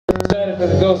excited for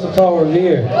the Ghost of Paul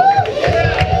Revere.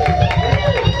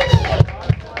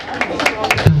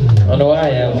 I know I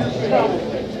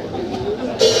am.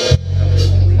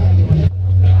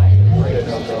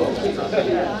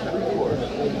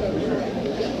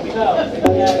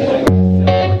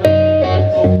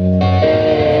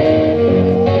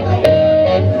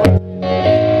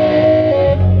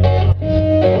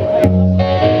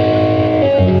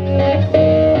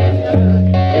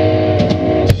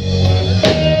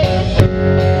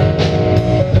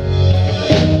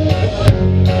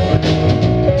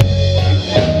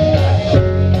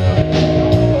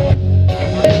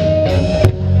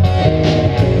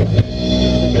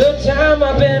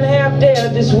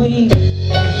 This week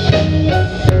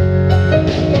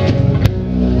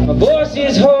my voice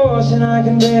is hoarse and I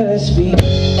can barely speak.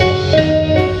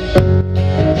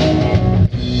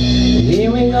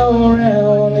 Here we go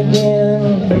around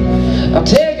again. I'll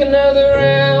take another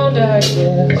round, I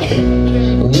guess.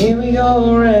 Here we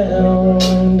go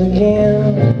around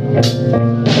again.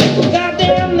 Well,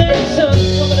 goddamn, that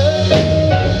sun's coming up.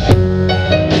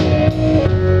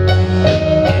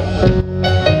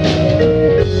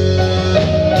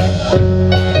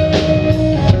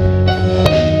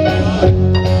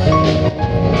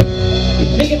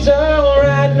 It's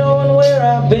alright knowing where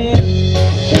I've been.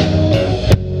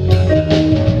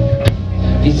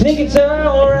 You think it's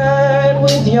alright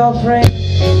with your friends?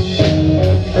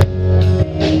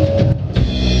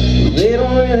 They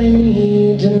don't really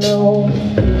need to know.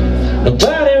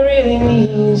 Nobody really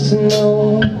needs to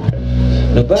know.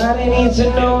 Nobody needs to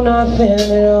know nothing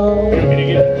at all.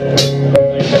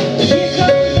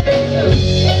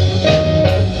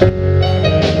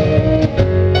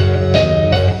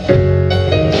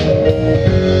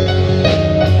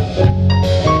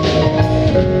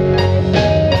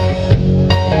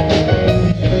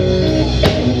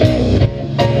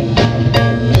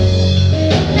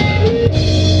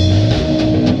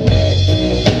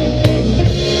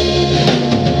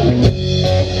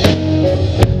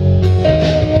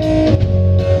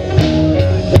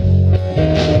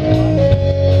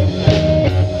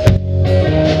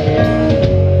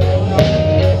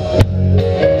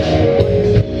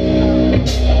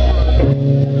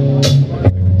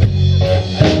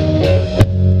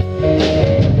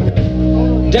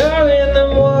 Darling,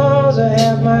 them walls I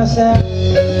have myself.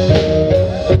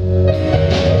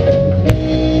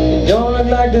 They don't look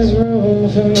like there's room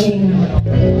for me.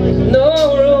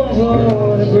 No room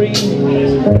for to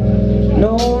breathe.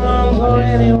 No room for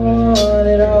anyone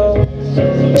at all.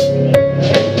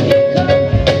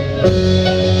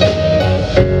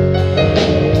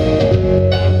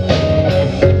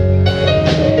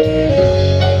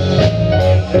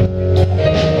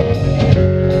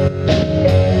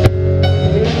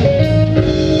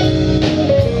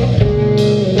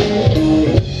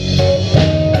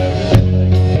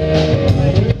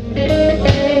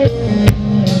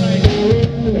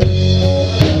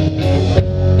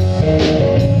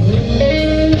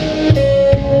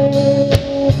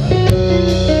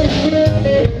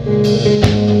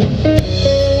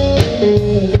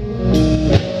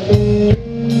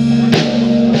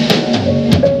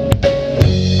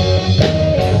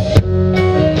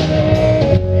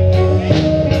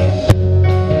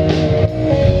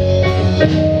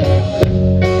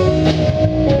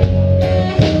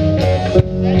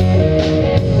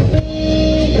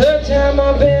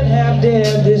 I've been half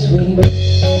dead this week.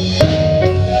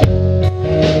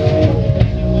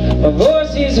 My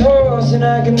voice is hoarse and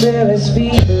I can barely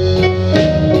speak.